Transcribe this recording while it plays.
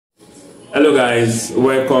Hello guys,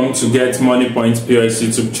 welcome to Get Moniepoint POS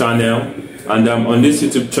YouTube channel. And on this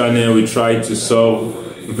YouTube channel we try to solve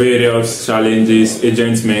various challenges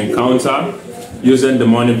agents may encounter using the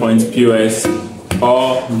Moniepoint POS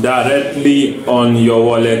or directly on your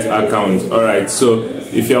wallet account. Alright, so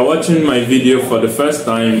if you're watching my video for the first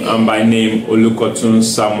time, I'm by name Olukotun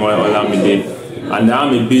Samuel Olamide, and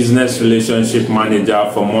I'm a business relationship manager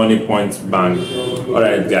for Moniepoint Bank.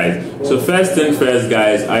 Alright guys, so first thing first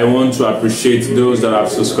guys, I want to appreciate those that have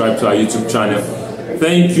subscribed to our YouTube channel.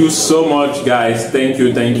 Thank you so much guys, thank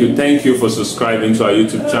you for subscribing to our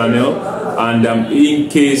YouTube channel. And in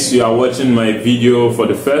case you are watching my video for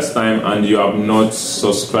the first time and you have not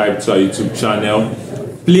subscribed to our YouTube channel,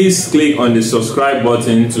 please click on the subscribe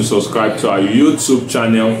button to subscribe to our YouTube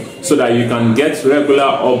channel so that you can get regular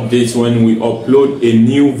updates when we upload a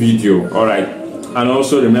new video. Alright, and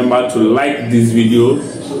also remember to like this video.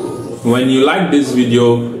 When you like this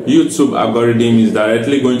video, YouTube algorithm is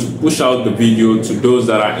directly going to push out the video to those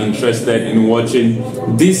that are interested in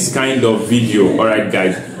watching this kind of video. Alright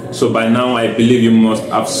guys, so by now I believe you must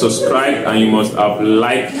have subscribed and you must have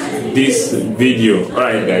liked this video.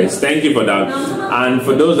 Alright guys, thank you for that. And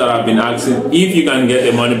for those that have been asking if you can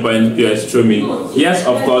get a Moniepoint POS through me, yes,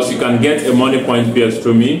 of course you can get a Moniepoint POS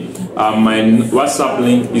through me. My WhatsApp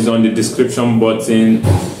link is on the description button.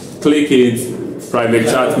 Click it, private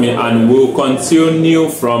chat me, and we'll continue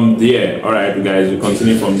from there. Alright guys, we'll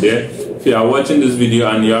continue from there. If you are watching this video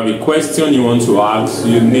and you have a question you want to ask,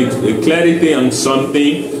 you need a clarity on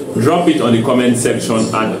something, drop it on the comment section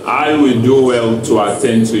and I will do well to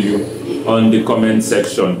attend to you on the comment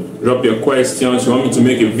section. Drop your questions. You want me to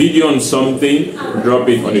make a video on something, drop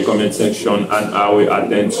it on the comment section and I will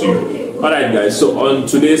attend to you. Alright guys, so on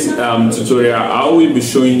today's tutorial I will be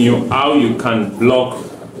showing you how you can block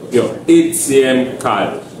your ATM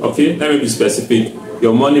card. Okay, let me be specific,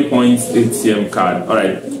 your Moniepoint ATM card.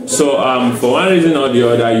 Alright, so for one reason or the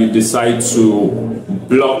other you decide to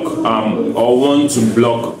block or want to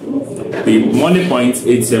block the Moniepoint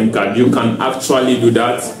ATM card, you can actually do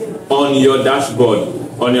that on your dashboard.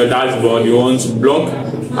 On your dashboard you want to block.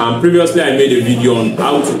 Previously I made a video on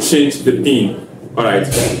how to change the PIN. Alright,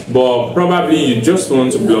 but probably you just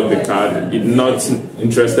want to block the card. You're not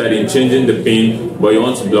interested in changing the PIN, but you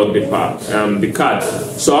want to block the card.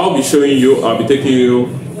 So I'll be showing you, I'll be taking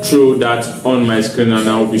you through that on my screen and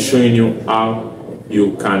I'll be showing you how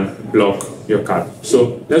you can block your card.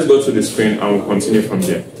 So let's go to the screen and we'll continue from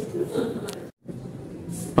there.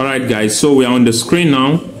 Alright guys, so we are on the screen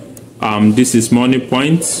now. This is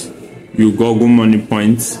Moniepoint. You Google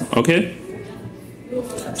Moniepoint, okay?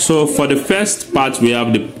 So for the first part we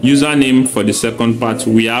have the username, for the second part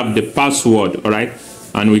we have the password. All right,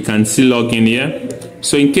 and we can see login here.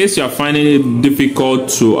 So in case you are finding it difficult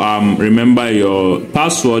to remember your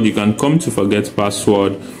password, you can come to forget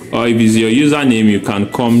password, or if it's your username you can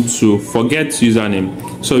come to forget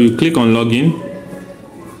username. So you click on login.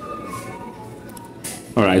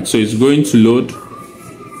 All right, so it's going to load.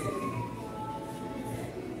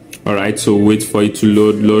 All right, so wait for it to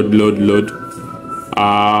load.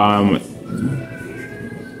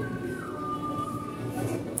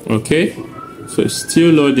 Okay, so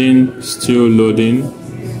still loading.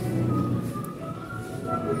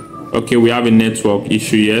 Okay, we have a network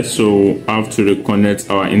issue here, so I have to reconnect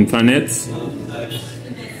our internet.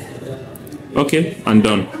 Okay, and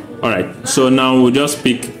done. All right, so now we'll just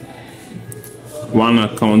pick one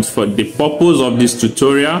account for the purpose of this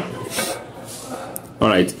tutorial.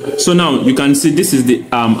 Alright, so now you can see this is the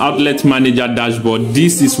outlet manager dashboard.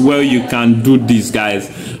 This is where you can do this guys.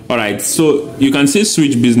 Alright, so you can see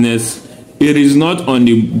switch business. It is not on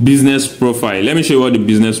the business profile. Let me show you what the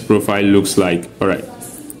business profile looks like. Alright,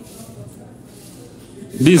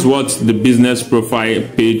 this is what the business profile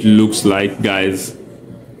page looks like guys.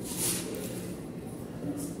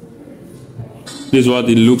 This is what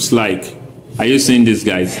it looks like. Are you seeing this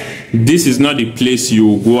guys? This is not the place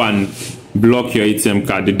you go and block your ATM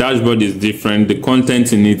card. The dashboard is different, the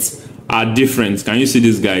content in it are different. Can you see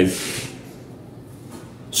this guys?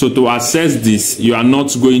 So to access this, you are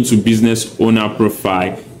not going to business owner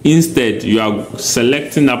profile. Instead you are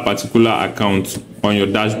selecting a particular account on your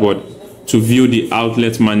dashboard to view the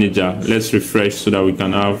outlet manager. Let's refresh so that we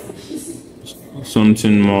can have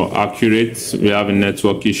something more accurate. We have a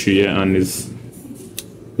network issue here and it's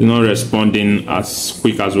not responding as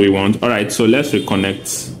quick as we want. All right, so let's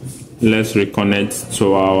reconnect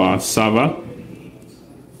to our server.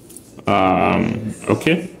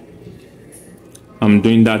 Okay, I'm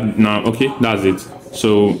doing that now. Okay, that's it.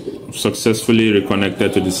 So successfully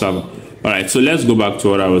reconnected to the server. All right, so let's go back to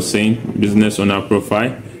what I was saying, business owner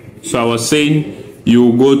profile. So I was saying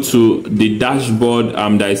you go to the dashboard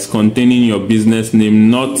that is containing your business name,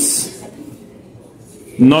 not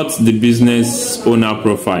the business owner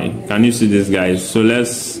profile. Can you see this, guys? So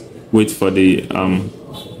let's wait for the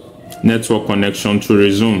network connection to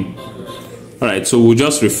resume. All right, so we'll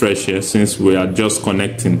just refresh here since we are just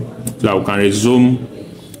connecting, so that we can resume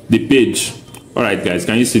the page. All right, guys,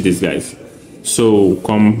 can you see this, guys? So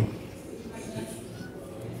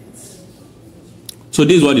so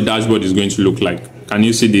this is what the dashboard is going to look like. Can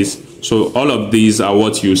you see this? So all of these are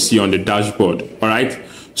what you see on the dashboard. All right,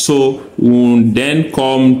 so we'll then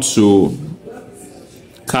come to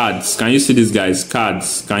cards. Can you see this, guys?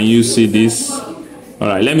 Cards. Can you see this? All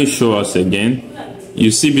right, let me show us again. You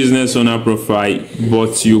see business owner profile,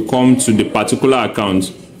 but you come to the particular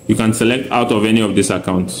account. You can select out of any of these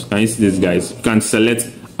accounts. Can you see this, guys? You can select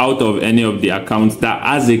out of any of the accounts that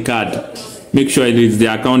has a card. Make sure it is the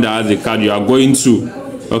account that has a card you are going to.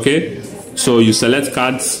 Okay, so you select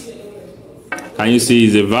cards. Can you see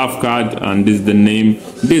it's a VAF card, and this is the name,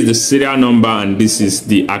 this is the serial number, and this is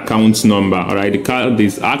the account number. All right, the card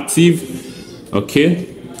is active. Okay.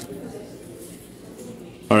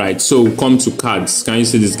 All right, so come to cards. Can you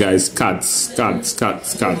see this, guys? Cards.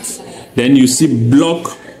 Then you see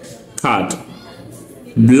block card.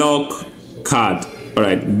 All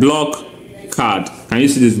right, block card. Can you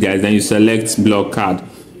see this, guys? Then you select block card.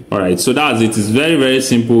 All right, so that's it. It's very, very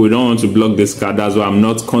simple. We don't want to block this card. That's why I'm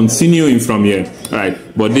not continuing from here. All right,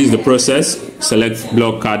 but this is the process. Select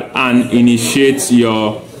block card and initiate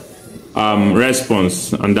your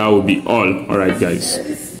response, and that will be all. All right,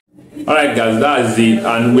 guys. All right, guys, that's it,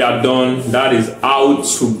 and we are done. That is how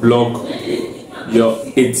to block your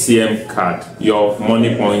ATM card, your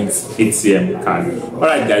Moniepoint ATM card. All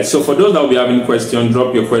right, guys, so for those that will be having questions,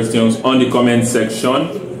 drop your questions on the comment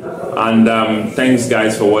section. And thanks,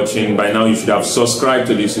 guys, for watching. By now you should have subscribed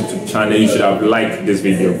to this YouTube channel. You should have liked this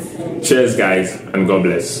video. Cheers, guys, and God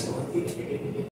bless.